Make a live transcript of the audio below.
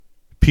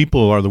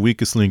People are the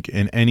weakest link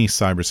in any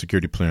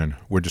cybersecurity plan.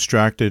 We're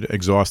distracted,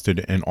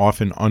 exhausted, and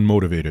often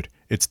unmotivated.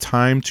 It's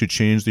time to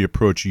change the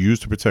approach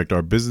used to protect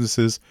our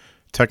businesses,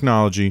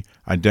 technology,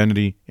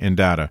 identity, and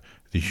data.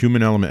 The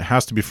human element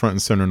has to be front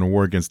and center in the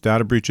war against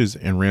data breaches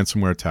and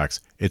ransomware attacks.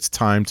 It's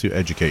time to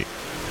educate.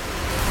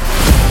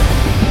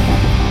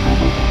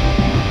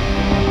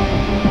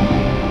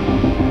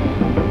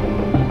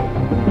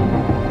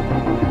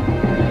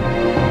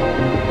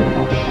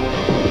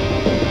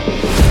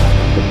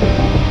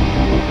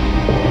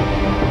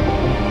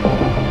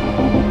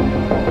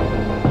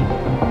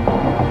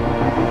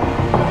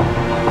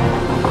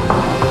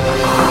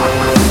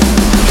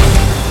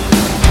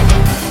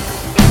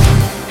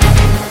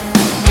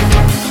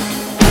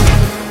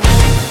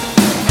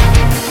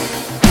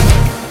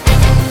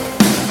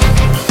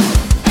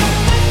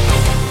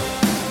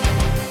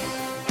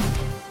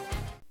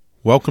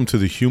 Welcome to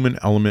the Human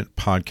Element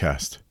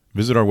Podcast.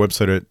 Visit our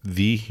website at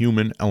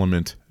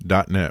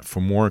thehumalelement.net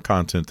for more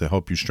content to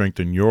help you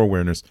strengthen your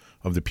awareness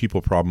of the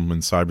people problem in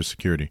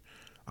cybersecurity.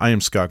 I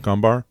am Scott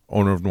Gumbar,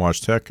 owner of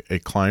Nuage Tech, a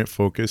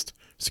client-focused,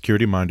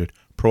 security-minded,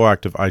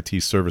 proactive IT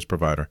service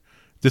provider.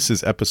 This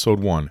is episode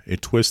 1, a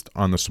twist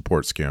on the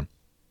support scam.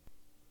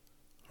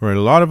 All right,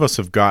 a lot of us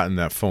have gotten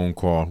that phone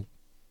call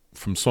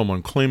from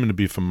someone claiming to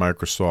be from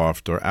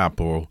Microsoft or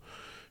Apple,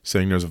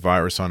 saying there's a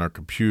virus on our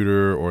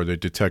computer, or they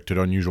detected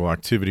unusual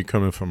activity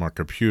coming from our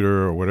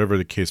computer, or whatever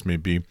the case may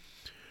be.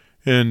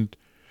 And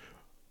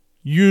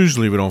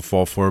usually we don't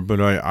fall for it, but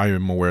I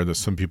am aware that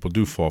some people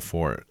do fall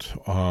for it.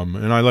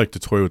 And I like to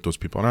toy with those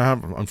people.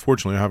 And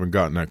unfortunately, I haven't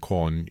gotten that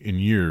call in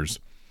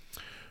years.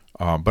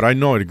 But I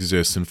know it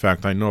exists. In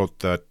fact, I know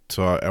that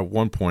at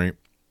one point,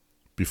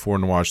 before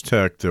Nuage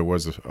Tech, there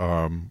was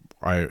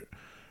I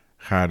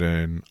had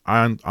an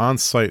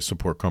on-site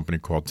support company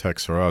called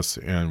Techs R Us,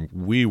 and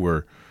we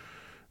were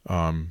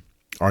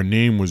our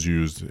name was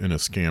used in a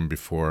scam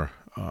before.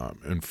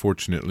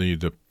 Unfortunately,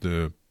 the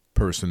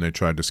person they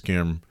tried to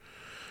scam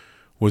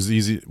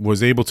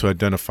was able to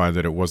identify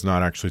that it was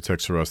not actually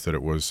Techs R Us, that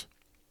it was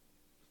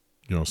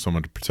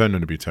someone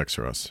pretending to be Techs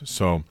R Us.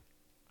 So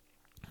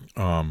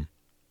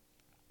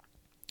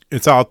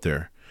it's out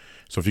there.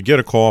 So if you get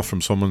a call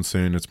from someone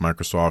saying it's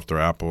Microsoft or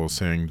Apple,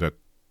 saying that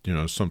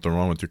something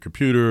wrong with your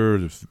computer,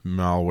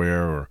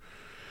 malware, or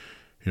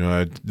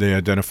they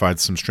identified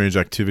some strange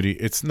activity,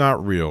 it's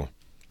not real.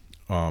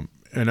 And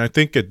I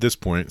think at this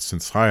point,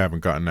 since I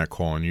haven't gotten that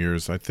call in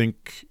years, I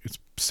think it's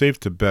safe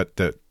to bet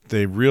that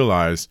they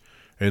realize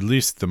at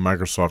least the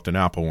Microsoft and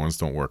Apple ones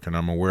don't work. And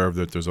I'm aware of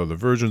that there's other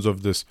versions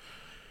of this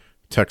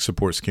tech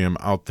support scam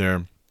out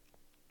there.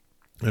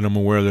 And I'm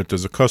aware that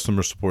there's a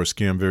customer support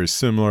scam very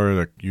similar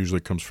that usually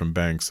comes from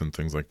banks and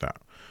things like that.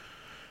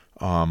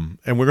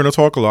 And we're going to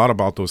talk a lot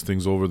about those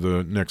things over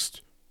the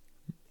next,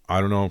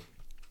 I don't know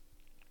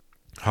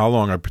how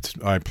long I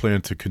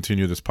plan to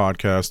continue this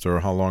podcast, or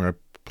how long I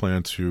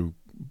plan to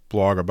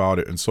blog about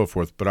it and so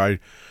forth. But I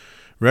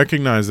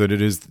recognize that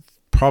it is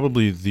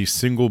probably the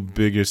single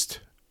biggest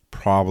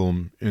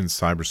problem in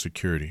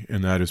cybersecurity,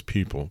 and that is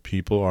people.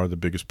 People are the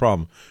biggest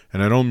problem.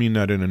 And I don't mean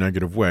that in a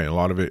negative way. A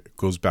lot of it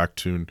goes back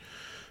to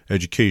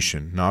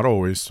education. Not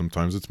always.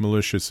 Sometimes it's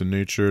malicious in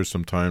nature.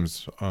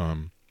 Sometimes,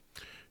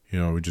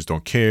 we just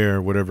don't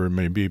care, whatever it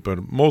may be.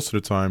 But most of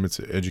the time, it's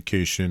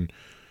education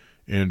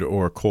and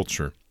or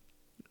culture.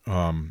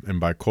 And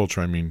by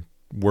culture, I mean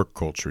work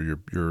culture,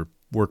 your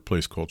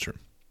workplace culture.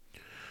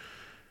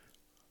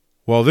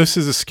 Well, this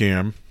is a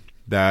scam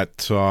that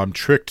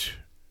tricked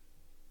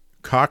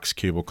Cox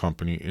Cable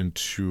Company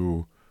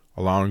into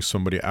allowing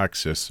somebody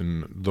access,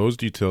 and those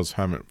details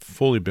haven't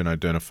fully been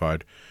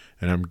identified.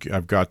 And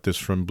I've got this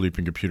from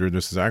Bleeping Computer.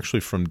 This is actually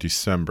from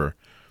December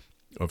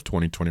of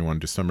 2021,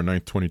 December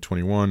 9th,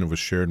 2021. It was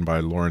shared by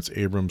Lawrence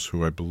Abrams,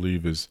 who I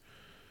believe is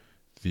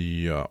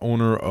the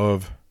owner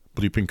of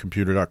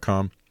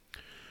bleepingcomputer.com.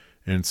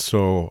 And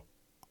so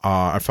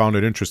I found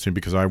it interesting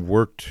because I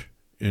worked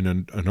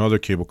in another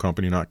cable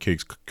company, not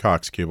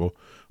Cox Cable,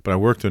 but I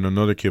worked in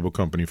another cable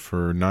company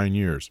for 9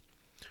 years.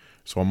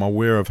 So I'm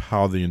aware of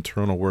how the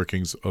internal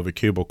workings of a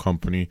cable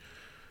company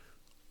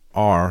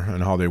are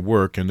and how they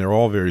work, and they're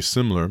all very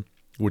similar,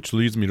 which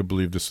leads me to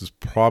believe this is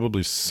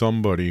probably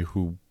somebody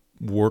who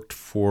worked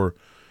for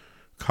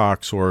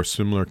Cox or a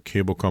similar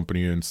cable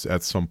company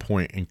at some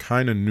point and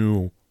kind of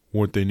knew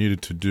what they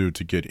needed to do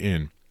to get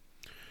in.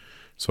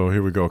 So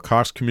here we go.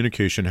 Cox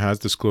Communication has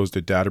disclosed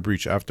a data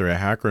breach after a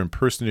hacker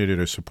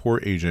impersonated a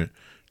support agent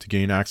to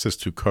gain access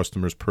to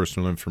customers'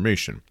 personal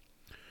information.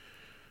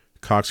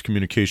 Cox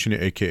Communication,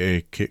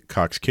 aka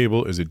Cox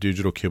Cable, is a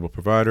digital cable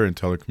provider and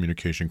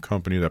telecommunication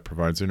company that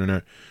provides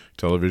internet,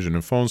 television,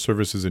 and phone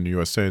services in the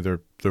USA.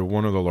 They're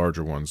one of the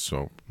larger ones,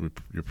 so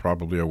you're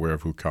probably aware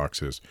of who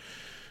Cox is.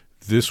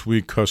 This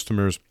week,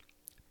 customers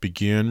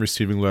began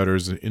receiving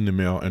letters in the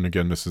mail, and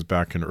again, this is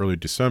back in early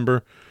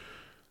December,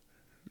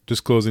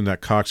 disclosing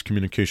that Cox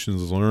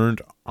Communications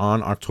learned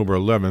on October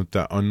 11th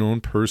that unknown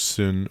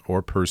person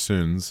or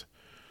persons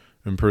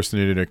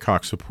impersonated a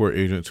Cox support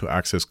agent to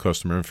access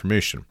customer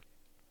information.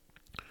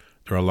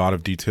 There are a lot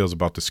of details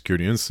about the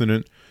security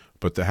incident,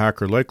 but the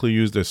hacker likely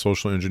used a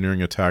social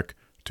engineering attack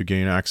to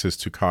gain access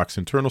to Cox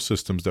internal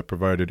systems that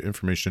provided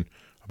information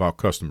about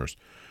customers.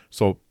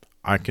 So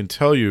I can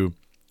tell you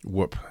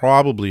what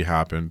probably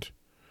happened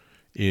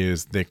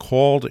is they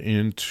called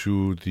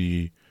into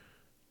the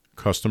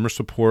customer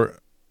support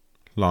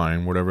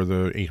line, whatever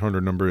the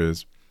 800 number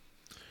is,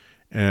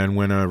 and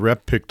when a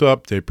rep picked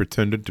up, they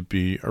pretended to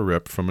be a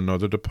rep from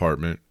another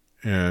department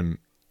and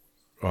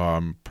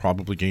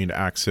probably gained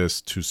access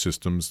to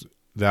systems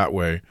that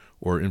way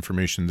or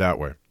information that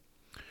way.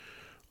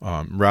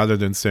 Rather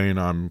than saying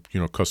I'm,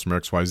 customer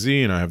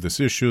XYZ and I have this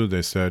issue,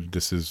 they said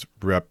this is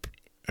rep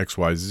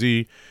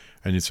XYZ.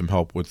 I need some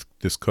help with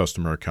this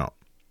customer account.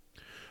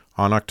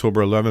 On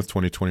October 11th,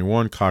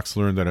 2021, Cox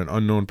learned that an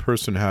unknown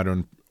person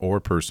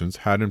persons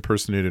had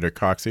impersonated a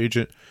Cox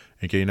agent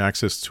and gained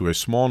access to a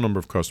small number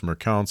of customer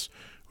accounts.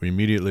 We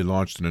immediately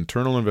launched an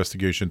internal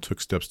investigation, took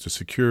steps to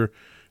secure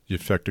the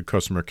affected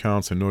customer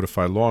accounts, and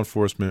notified law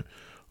enforcement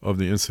of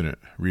the incident.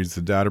 Reads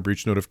the data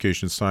breach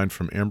notification signed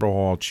from Amber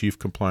Hall, Chief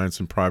Compliance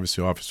and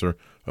Privacy Officer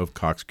of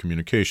Cox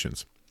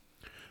Communications.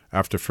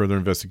 After further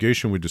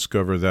investigation, we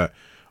discovered that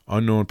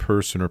unknown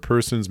person or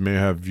persons may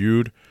have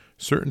viewed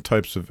certain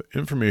types of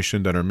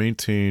information that are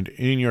maintained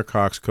in your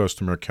Cox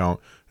customer account,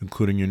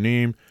 including your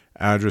name,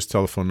 address,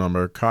 telephone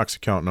number, Cox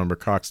account number,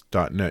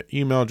 Cox.net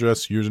email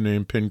address,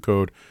 username, PIN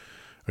code,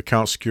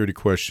 account security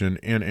question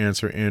and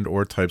answer, and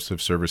or types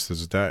of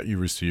services that you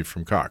receive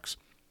from Cox.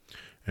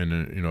 And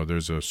then,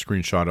 there's a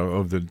screenshot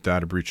of the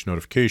data breach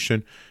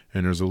notification,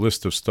 and there's a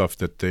list of stuff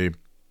that they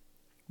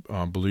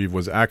believe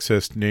was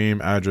accessed: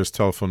 name, address,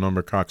 telephone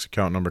number, Cox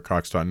account number,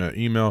 Cox.net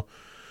email,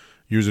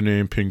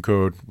 username, PIN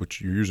code,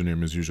 which your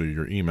username is usually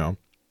your email.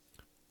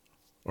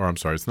 Or I'm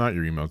sorry, it's not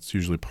your email. It's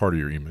usually part of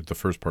your email, the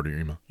first part of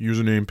your email.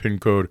 Username, PIN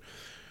code,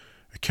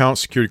 account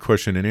security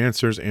question and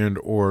answers, and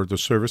or the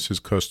services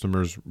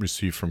customers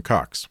receive from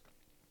Cox.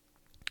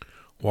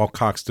 While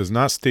Cox does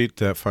not state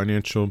that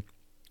financial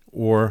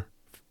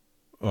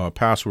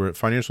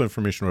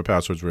information or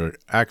passwords were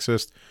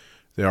accessed,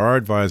 they are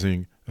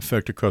advising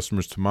affected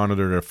customers to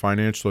monitor their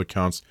financial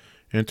accounts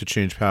and to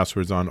change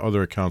passwords on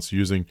other accounts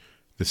using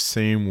the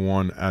same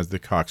one as the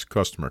Cox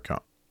customer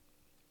account.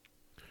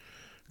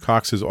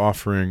 Cox is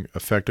offering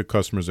affected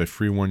customers a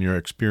free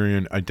 1-year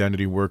Experian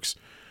IdentityWorks.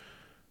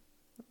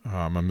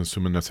 I'm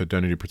assuming that's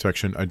identity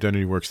protection.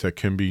 IdentityWorks that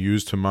can be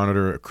used to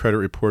monitor credit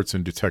reports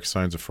and detect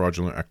signs of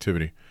fraudulent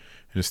activity.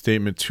 In a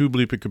statement to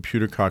Bleeping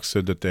Computer, Cox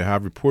said that they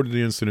have reported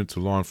the incident to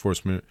law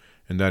enforcement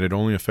and that it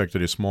only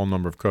affected a small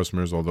number of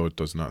customers, although it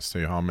does not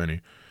say how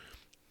many.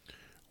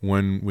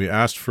 When we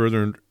asked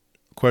further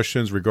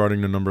questions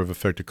regarding the number of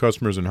affected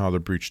customers and how the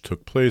breach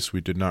took place,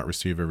 we did not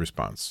receive a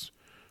response.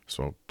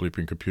 So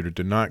Bleeping Computer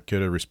did not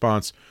get a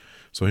response.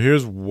 So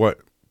here's what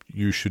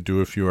you should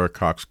do if you are a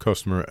Cox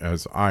customer,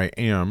 as I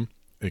am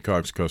a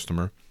Cox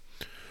customer.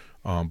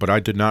 But I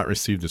did not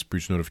receive this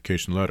breach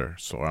notification letter,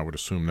 so I would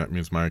assume that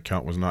means my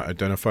account was not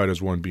identified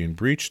as one being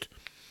breached.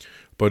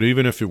 But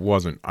even if it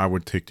wasn't, I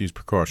would take these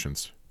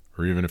precautions,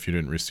 or even if you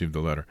didn't receive the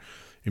letter.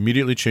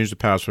 Immediately change the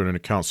password and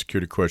account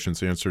security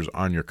questions answers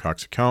on your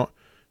Cox account.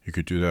 You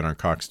could do that on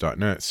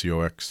Cox.net,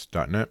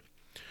 COX.net.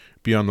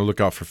 Be on the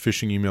lookout for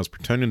phishing emails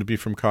pretending to be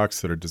from Cox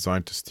that are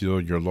designed to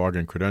steal your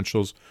login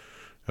credentials.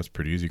 That's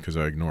pretty easy because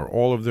I ignore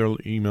all of their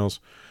emails.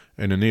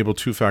 And enable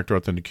two-factor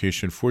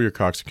authentication for your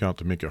Cox account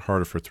to make it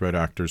harder for threat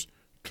actors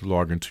to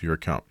log into your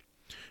account.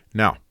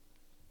 Now,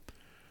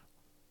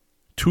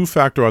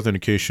 two-factor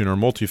authentication or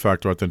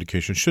multi-factor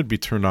authentication should be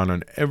turned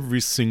on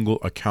every single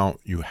account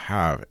you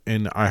have.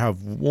 And I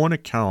have one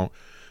account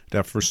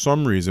that for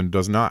some reason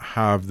does not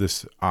have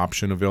this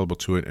option available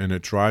to it, and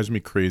it drives me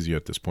crazy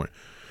at this point.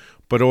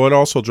 But what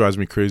also drives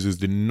me crazy is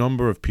the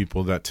number of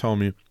people that tell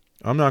me,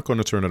 I'm not going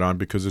to turn it on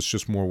because it's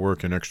just more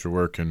work and extra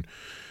work and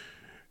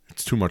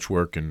it's too much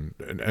work. And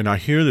I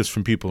hear this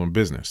from people in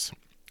business.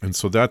 And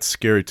so that's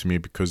scary to me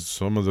because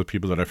some of the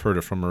people that I've heard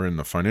it from are in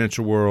the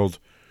financial world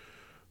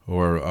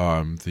or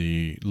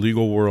the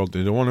legal world.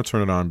 They don't want to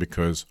turn it on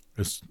because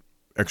it's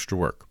extra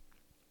work.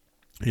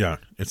 Yeah,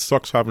 it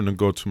sucks having to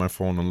go to my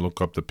phone and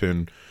look up the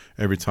PIN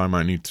every time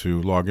I need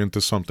to log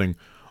into something.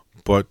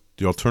 But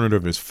the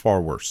alternative is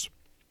far worse.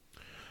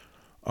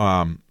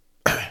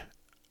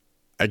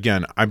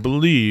 Again, I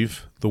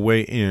believe the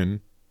way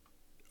in,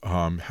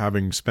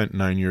 having spent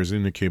 9 years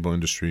in the cable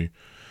industry,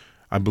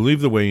 I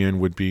believe the way in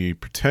would be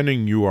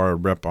pretending you are a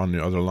rep on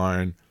the other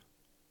line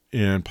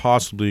and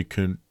possibly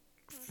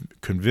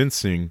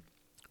convincing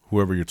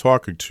whoever you're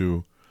talking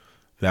to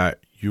that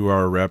you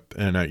are a rep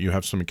and that you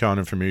have some account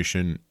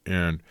information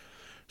and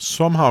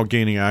somehow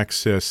gaining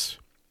access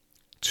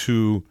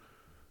to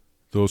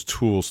those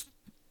tools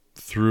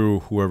through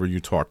whoever you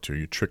talk to.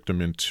 You trick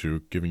them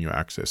into giving you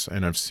access.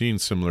 And I've seen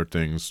similar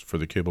things for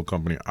the cable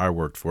company I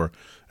worked for,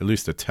 at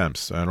least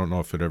attempts. I don't know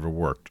if it ever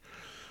worked.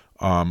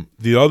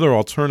 The other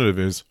alternative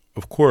is,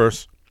 of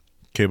course,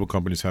 cable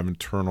companies have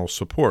internal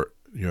support.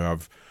 You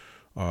have,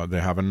 they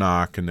have a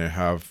NOC and they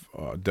have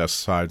desk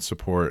side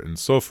support and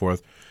so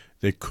forth.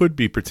 They could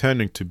be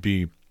pretending to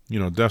be,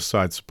 desk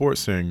side support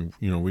saying,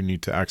 we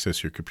need to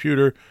access your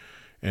computer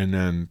and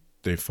then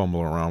they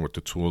fumble around with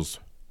the tools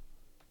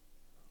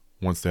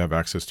once they have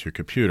access to your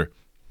computer.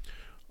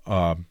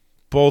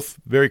 Both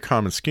very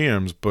common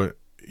scams, but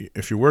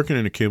if you're working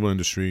in the cable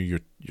industry, you're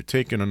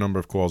taking a number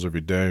of calls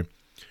every day.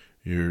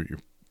 You're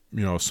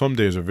some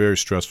days are very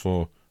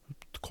stressful.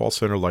 The call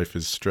center life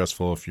is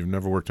stressful. If you've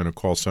never worked in a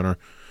call center,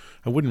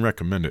 I wouldn't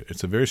recommend it.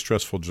 It's a very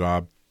stressful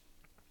job.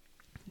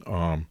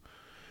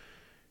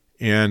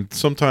 And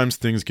sometimes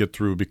things get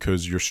through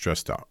because you're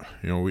stressed out.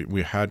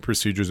 We had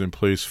procedures in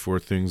place for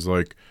things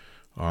like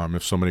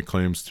if somebody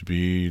claims to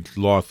be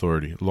law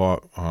authority,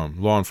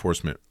 law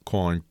enforcement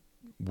calling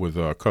with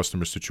a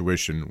customer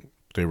situation,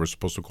 they were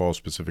supposed to call a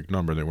specific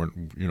number. They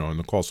weren't, in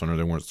the call center,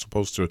 they weren't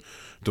supposed to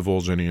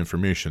divulge any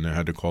information. They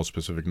had to call a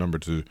specific number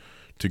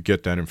to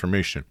get that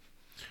information.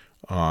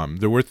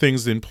 There were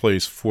things in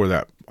place for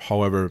that.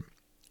 However,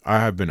 I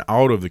have been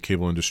out of the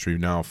cable industry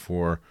now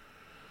for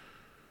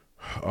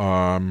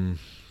almost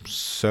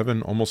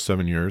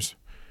 7 years,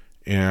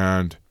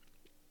 and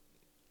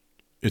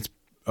it's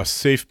a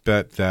safe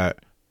bet that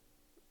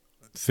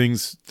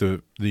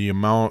the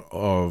amount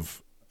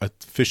of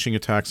phishing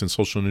attacks and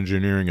social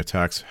engineering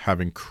attacks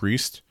have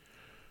increased,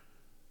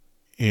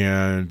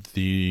 and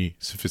the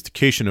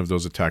sophistication of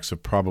those attacks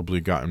have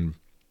probably gotten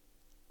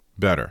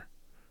better,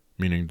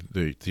 meaning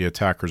the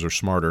attackers are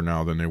smarter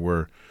now than they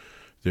were.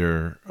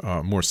 They're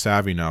more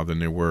savvy now than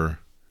they were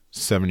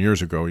 7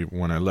 years ago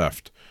when I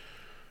left.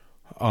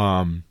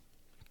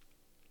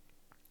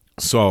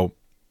 So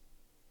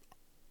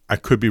I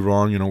could be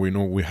wrong. We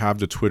know we have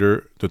the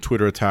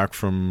Twitter attack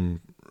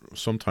from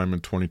sometime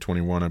in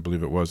 2021, I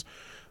believe it was,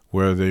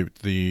 where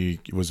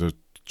it was a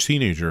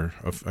teenager,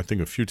 I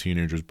think a few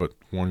teenagers, but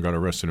one got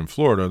arrested in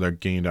Florida that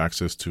gained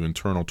access to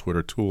internal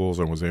Twitter tools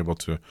and was able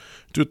to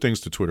do things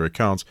to Twitter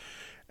accounts.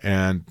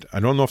 And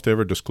I don't know if they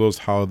ever disclosed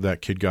how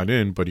that kid got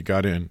in, but he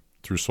got in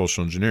through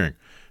social engineering.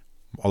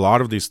 A lot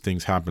of these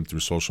things happen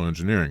through social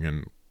engineering,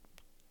 and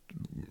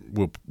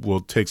we'll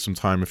take some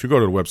time. If you go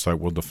to the website,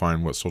 we'll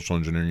define what social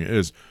engineering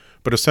is.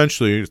 But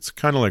essentially, it's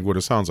kind of like what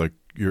it sounds like.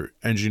 You're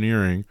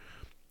engineering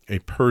a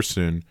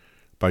person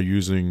by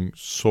using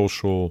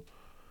social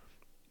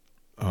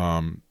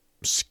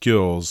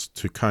skills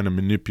to kind of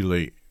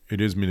manipulate.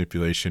 It is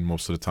manipulation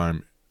most of the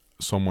time,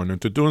 someone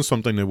into doing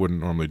something they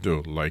wouldn't normally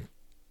do, like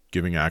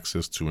giving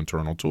access to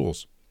internal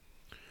tools.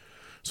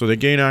 So they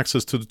gain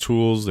access to the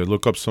tools. They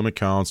look up some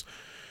accounts.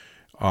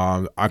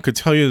 I could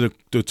tell you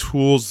the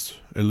tools,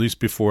 at least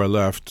before I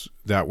left,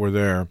 that were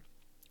there.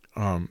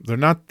 They're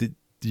not.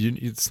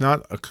 It's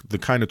not the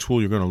kind of tool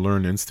you're going to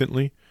learn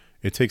instantly.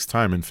 It takes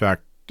time. In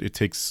fact, it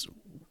takes.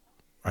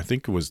 I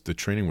think the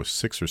training was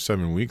 6 or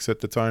 7 weeks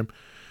at the time,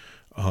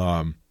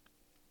 to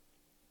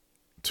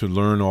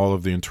learn all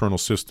of the internal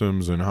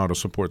systems and how to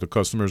support the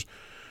customers.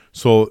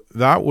 So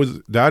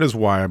that is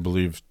why I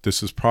believe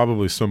this is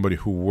probably somebody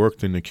who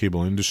worked in the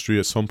cable industry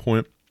at some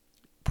point,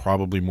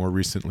 probably more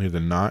recently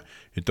than not.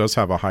 It does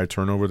have a high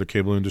turnover, the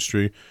cable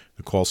industry.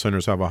 The call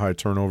centers have a high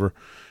turnover.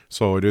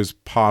 So it is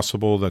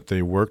possible that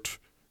they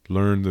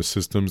learned the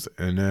systems,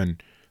 and then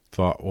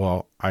thought,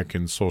 well, I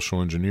can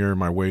social engineer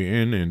my way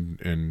in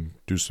and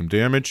do some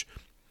damage.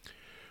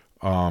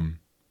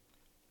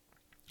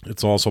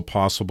 It's also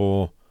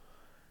possible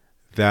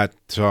that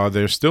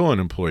they're still an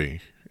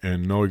employee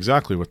and know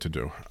exactly what to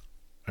do.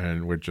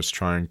 And we're just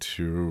trying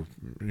to,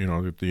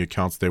 the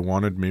accounts they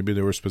wanted, maybe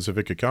there were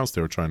specific accounts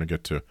they were trying to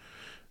get to.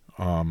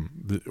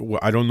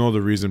 I don't know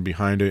the reason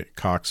behind it.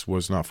 Cox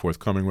was not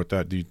forthcoming with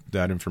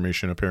that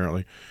information,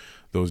 apparently,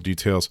 those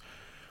details.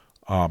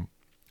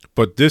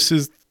 But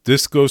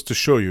this goes to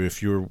show you,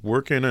 if you're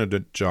working at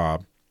a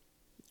job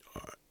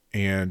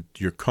and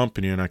your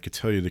company, and I could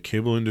tell you the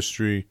cable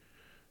industry,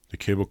 the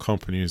cable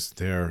companies,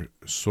 they're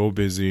so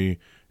busy,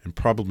 and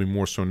probably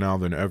more so now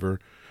than ever.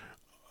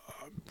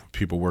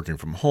 People working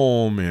from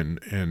home and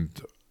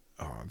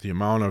the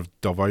amount of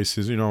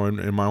devices,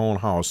 in my own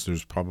house,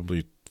 there's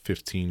probably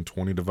 15,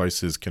 20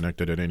 devices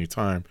connected at any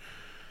time.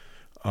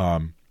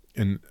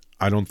 And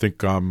I don't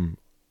think,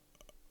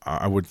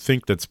 I would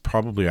think that's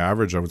probably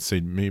average. I would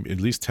say maybe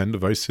at least 10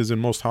 devices in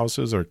most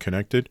houses are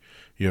connected.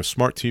 You have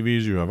smart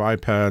TVs, you have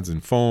iPads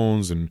and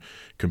phones and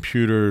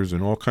computers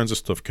and all kinds of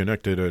stuff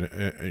connected.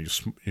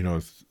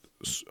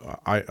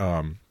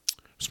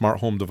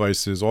 Smart home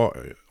devices,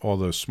 all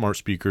the smart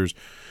speakers,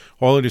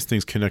 all of these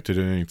things connected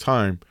at any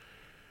time.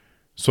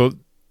 So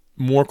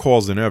more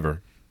calls than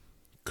ever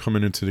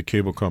coming into the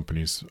cable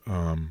companies.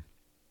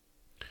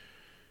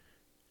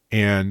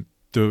 And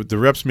the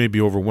reps may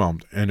be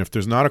overwhelmed. And if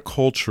there's not a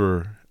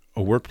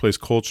workplace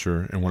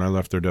culture, and when I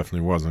left there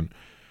definitely wasn't,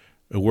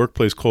 a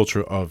workplace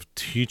culture of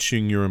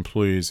teaching your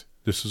employees,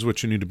 this is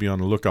what you need to be on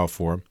the lookout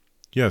for.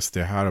 Yes,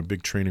 they had a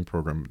big training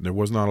program. There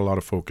was not a lot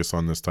of focus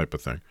on this type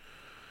of thing.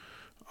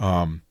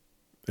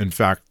 In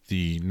fact,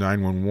 the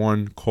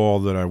 911 call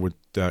that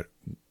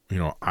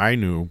I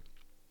knew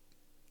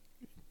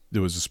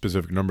there was a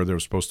specific number they were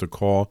supposed to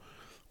call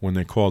when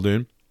they called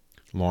in,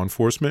 law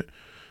enforcement.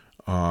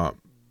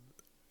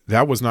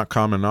 That was not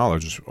common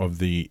knowledge of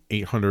the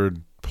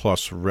 800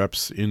 plus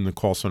reps in the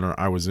call center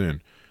I was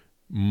in.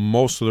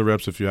 most of the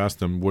reps, if you ask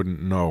them,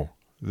 wouldn't know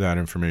that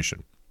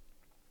information.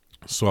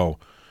 So,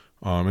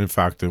 in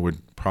fact, they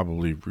would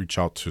probably reach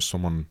out to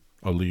someone,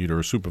 a lead or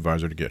a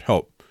supervisor, to get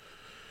help.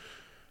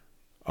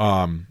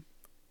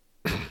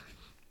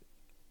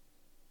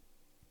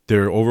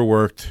 They're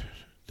overworked,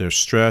 they're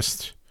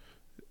stressed,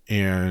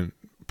 and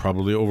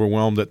probably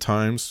overwhelmed at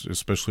times,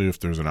 especially if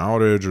there's an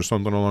outage or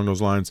something along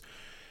those lines.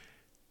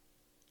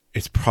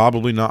 It's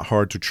probably not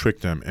hard to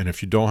trick them. And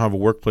if you don't have a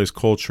workplace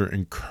culture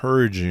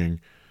encouraging,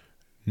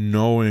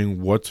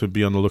 knowing what to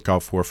be on the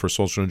lookout for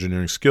social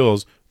engineering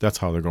skills, that's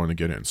how they're going to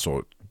get in.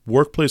 So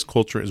workplace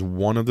culture is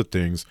one of the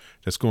things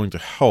that's going to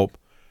help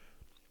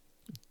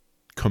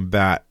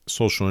combat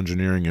social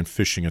engineering and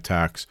phishing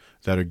attacks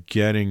that are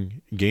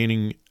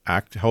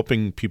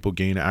helping people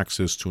gain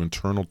access to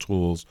internal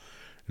tools,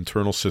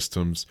 internal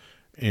systems,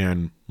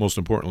 and most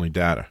importantly,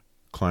 data,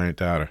 client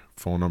data,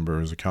 phone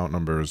numbers, account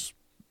numbers.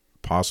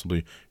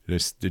 Possibly they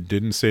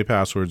didn't say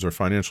passwords or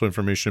financial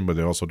information, but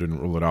they also didn't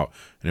rule it out.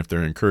 And if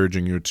they're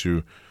encouraging you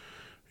to,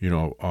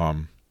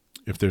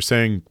 if they're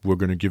saying we're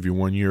going to give you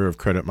 1 year of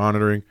credit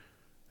monitoring,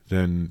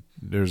 then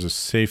there's a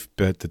safe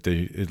bet that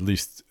they at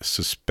least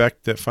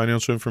suspect that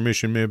financial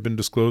information may have been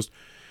disclosed.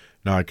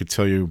 Now, I could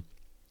tell you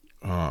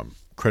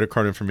credit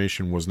card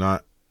information was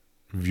not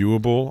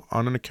viewable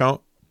on an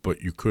account,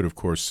 but you could, of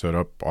course, set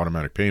up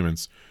automatic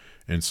payments.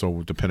 And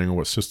so depending on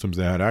what systems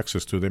they had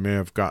access to, they may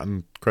have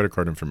gotten credit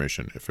card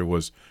information if it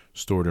was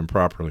stored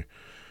improperly.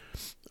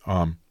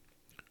 On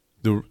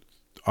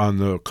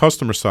the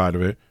customer side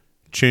of it,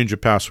 change your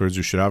passwords.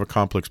 You should have a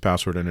complex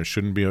password, and it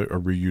shouldn't be a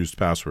reused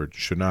password. You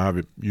should not have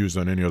it used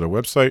on any other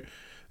website,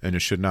 and it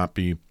should not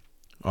be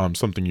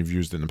something you've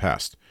used in the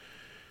past.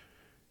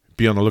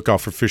 Be on the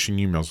lookout for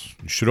phishing emails.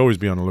 You should always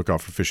be on the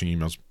lookout for phishing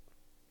emails.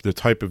 The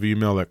type of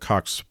email that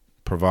Cox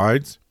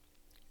provides,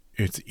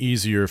 it's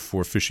easier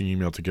for phishing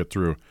email to get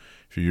through.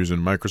 If you're using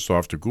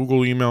Microsoft or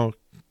Google email,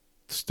 it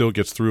still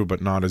gets through,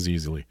 but not as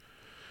easily.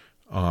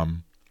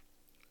 And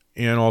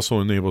also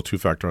enable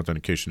two-factor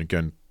authentication.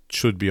 Again,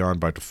 should be on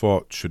by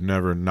default, should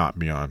never not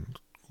be on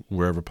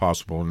wherever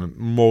possible. And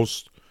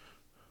most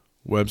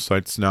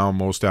websites now,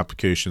 most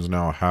applications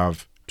now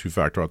have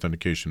two-factor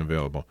authentication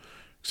available,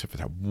 except for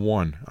that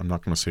one. I'm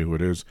not going to say who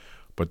it is,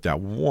 but that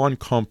one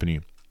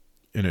company,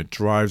 and it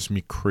drives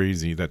me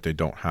crazy that they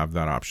don't have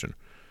that option.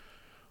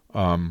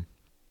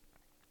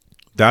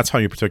 That's how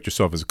you protect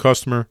yourself as a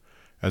customer,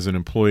 as an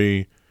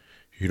employee.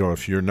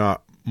 If you're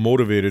not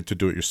motivated to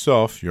do it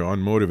yourself, you're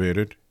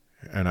unmotivated.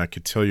 And I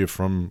could tell you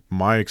from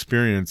my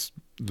experience,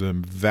 the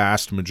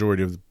vast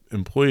majority of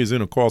employees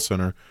in a call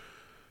center,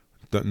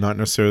 not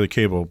necessarily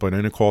cable, but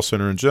in a call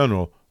center in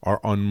general, are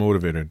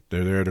unmotivated.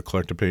 They're there to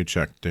collect a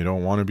paycheck. They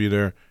don't want to be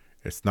there.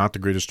 It's not the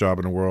greatest job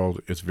in the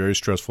world. It's very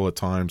stressful at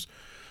times.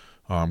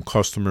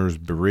 Customers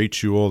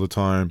berate you all the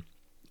time.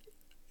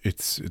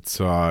 It's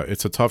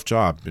a tough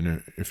job.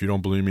 And if you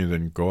don't believe me,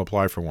 then go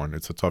apply for one.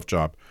 It's a tough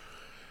job.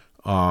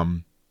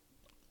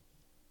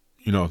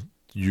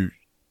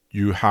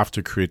 You have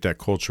to create that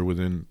culture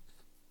within,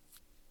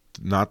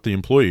 not the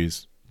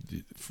employees,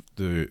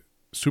 the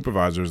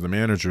supervisors, the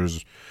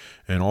managers,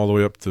 and all the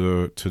way up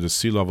to the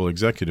C-level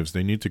executives.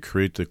 They need to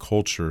create the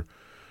culture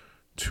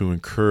to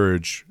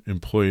encourage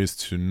employees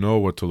to know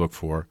what to look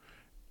for,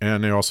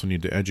 and they also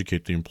need to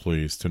educate the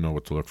employees to know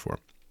what to look for.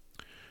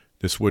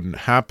 This wouldn't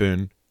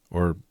happen,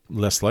 or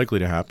less likely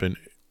to happen,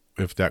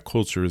 if that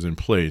culture is in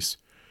place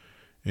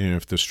and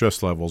if the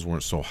stress levels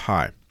weren't so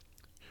high.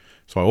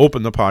 So I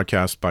opened the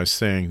podcast by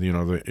saying,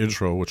 the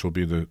intro, which will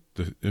be the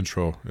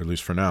intro, at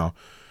least for now,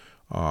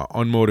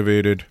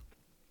 unmotivated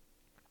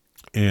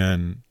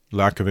and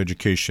lack of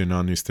education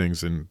on these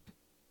things. And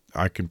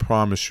I can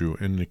promise you,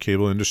 in the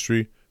cable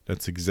industry,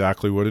 that's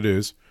exactly what it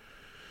is.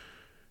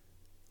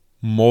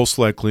 Most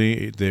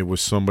likely, there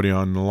was somebody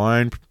on the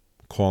line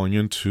calling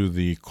into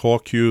the call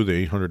queue, the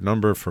 800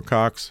 number for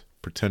Cox,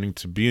 pretending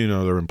to be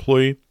another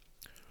employee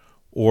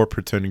or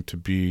pretending to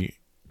be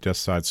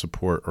desk side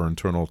support or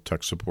internal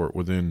tech support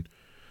within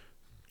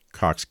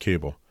Cox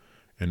Cable.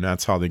 And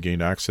that's how they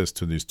gained access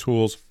to these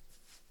tools.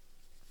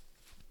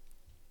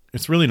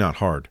 It's really not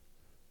hard.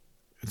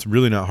 It's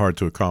really not hard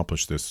to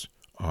accomplish this.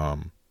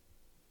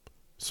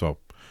 So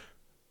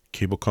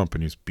cable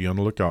companies, be on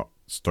the lookout.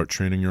 Start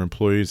training your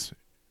employees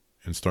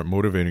and start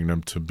motivating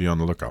them to be on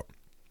the lookout.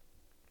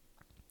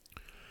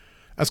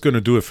 That's going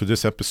to do it for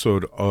this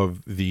episode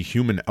of the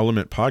Human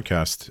Element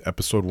Podcast,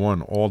 episode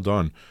 1, all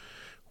done.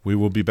 We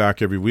will be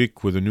back every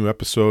week with a new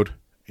episode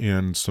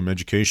and some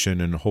education,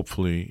 and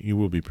hopefully you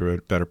will be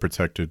better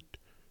protected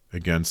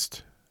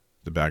against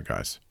the bad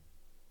guys.